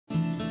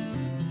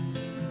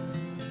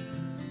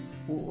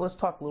Well, let's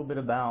talk a little bit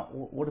about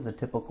what is a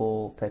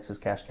typical Texas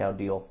cash cow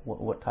deal?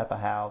 What type of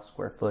house,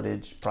 square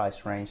footage,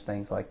 price range,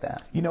 things like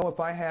that? You know, if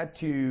I had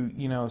to,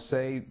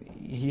 say,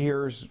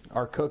 here's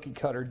our cookie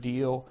cutter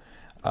deal,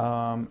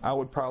 I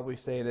would probably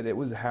say that it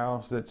was a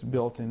house that's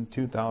built in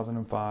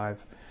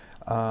 2005.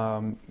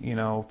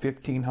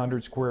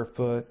 1,500 square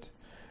foot,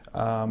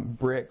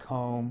 brick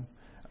home,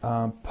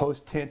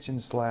 post-tension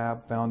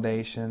slab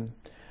foundation,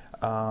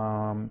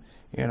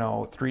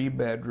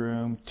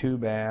 3-bedroom,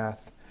 2-bath,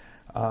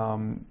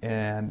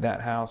 and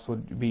that house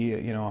would be,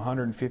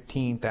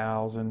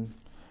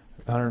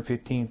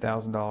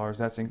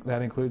 $115,000.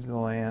 That includes the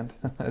land.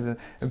 And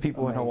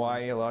people in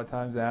Hawaii a lot of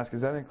times ask,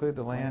 does that include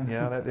the land?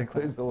 Yeah, that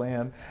includes the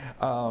land.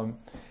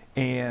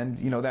 And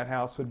that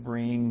house would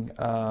bring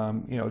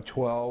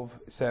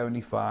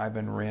 $1,275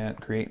 in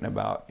rent, creating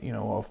about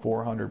a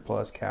 400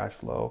 plus cash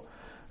flow.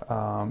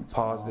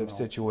 Positive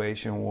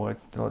situation with,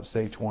 let's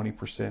say,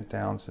 20%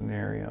 down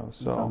scenario.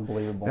 So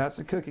unbelievable. That's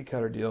a cookie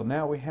cutter deal.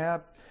 Now we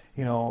have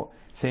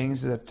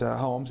things that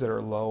homes that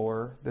are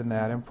lower than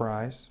that in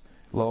price,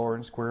 lower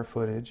in square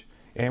footage,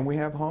 and we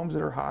have homes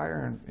that are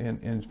higher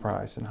in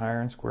price and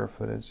higher in square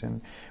footage.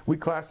 And we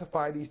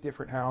classify these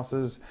different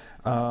houses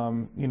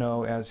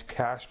as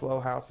cash flow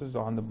houses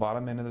on the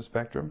bottom end of the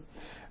spectrum,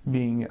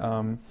 being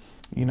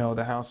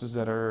the houses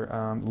that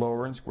are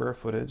lower in square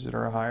footage, that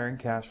are higher in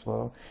cash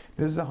flow.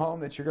 This is a home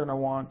that you're going to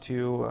want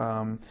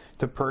to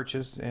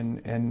purchase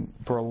and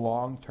for a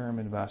long-term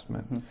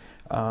investment.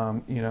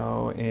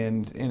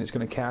 And it's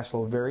going to cash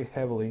flow very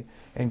heavily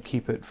and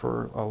keep it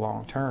for a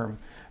long term.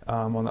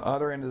 On the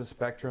other end of the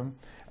spectrum,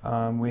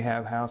 we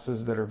have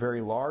houses that are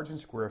very large in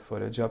square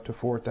footage, up to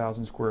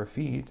 4,000 square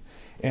feet,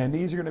 and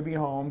these are going to be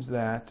homes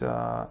that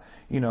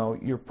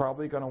you're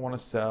probably going to want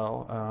to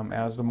sell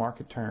as the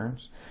market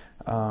turns,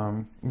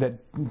 that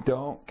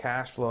don't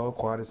cash flow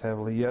quite as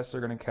heavily. Yes,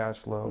 they're going to cash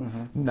flow,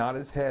 not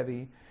as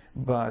heavy,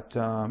 but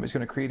it's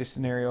going to create a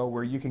scenario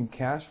where you can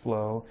cash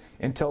flow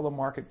until the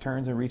market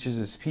turns and reaches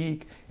its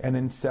peak, and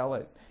then sell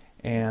it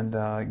and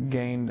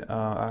gain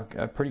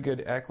a pretty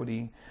good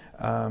equity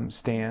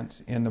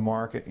stance in the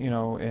market,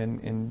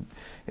 and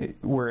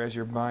whereas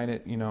you're buying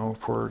it,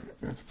 for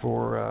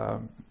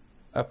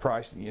a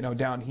price,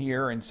 down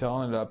here and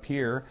selling it up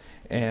here,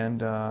 and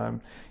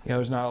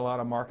there's not a lot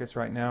of markets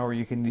right now where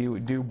you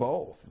can do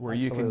both, where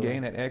you can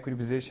gain that equity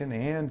position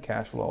and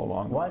cash flow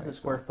along the way. Why is the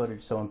square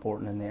footage so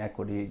important in the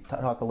equity?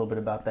 Talk a little bit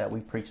about that. We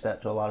preach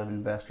that to a lot of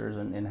investors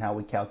and how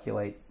we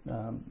calculate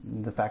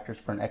the factors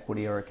for an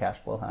equity or a cash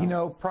flow house.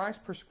 Price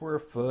per square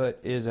foot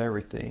is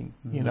everything.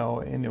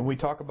 And we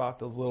talk about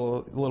those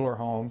littler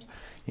homes.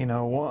 One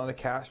of the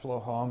cash flow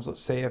homes,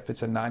 let's say if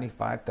it's a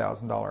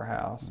 $95,000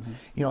 house,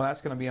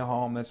 that's going to be a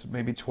home that's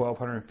maybe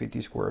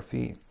 1,250 square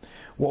feet.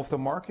 Well, if the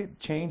market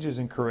changes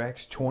and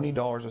corrects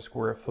 $20 a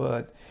square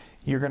foot,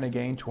 you're going to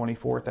gain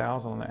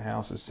 $24,000 on that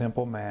house. It's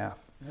simple math.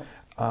 Yep.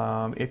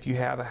 If you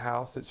have a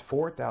house that's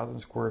 4,000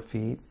 square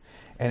feet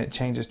and it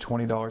changes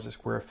 $20 a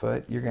square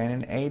foot, you're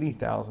gaining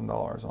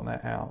 $80,000 on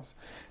that house.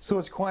 So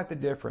it's quite the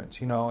difference.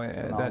 That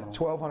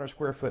 1,200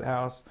 square foot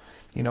house,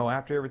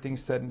 after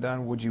everything's said and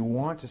done, would you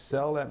want to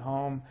sell that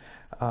home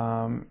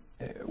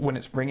when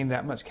it's bringing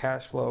that much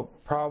cash flow?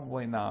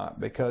 Probably not,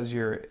 because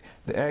the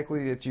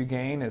equity that you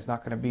gain is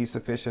not going to be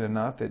sufficient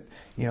enough that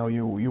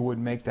you would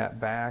make that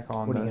back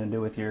on. What are you going to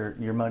do with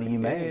your money you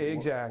made?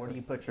 Exactly. Where do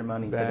you put your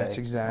money today? That's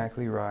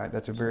exactly right.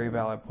 That's a very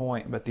valid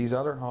point. But these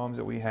other homes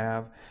that we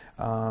have,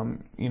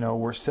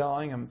 we're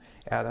selling them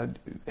at a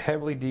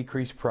heavily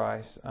decreased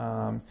price.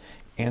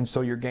 And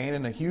so you're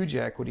gaining a huge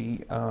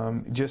equity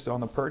just on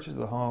the purchase of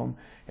the home,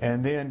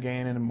 and then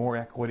gaining more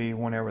equity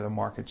whenever the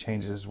market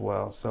changes as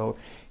well. So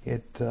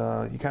you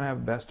kind of have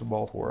the best of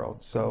both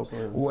worlds. So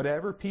Absolutely.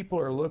 Whatever people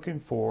are looking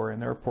for in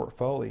their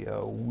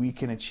portfolio, we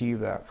can achieve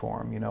that for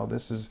them.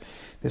 This is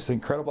this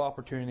incredible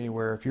opportunity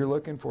where if you're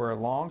looking for a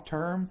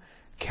long-term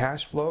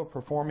cash flow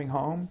performing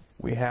home,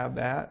 we have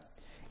that.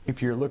 If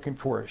you're looking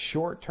for a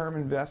short-term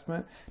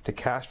investment to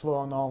cash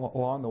flow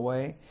along the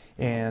way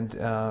and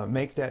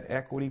make that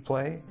equity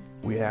play,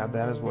 we have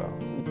that as well.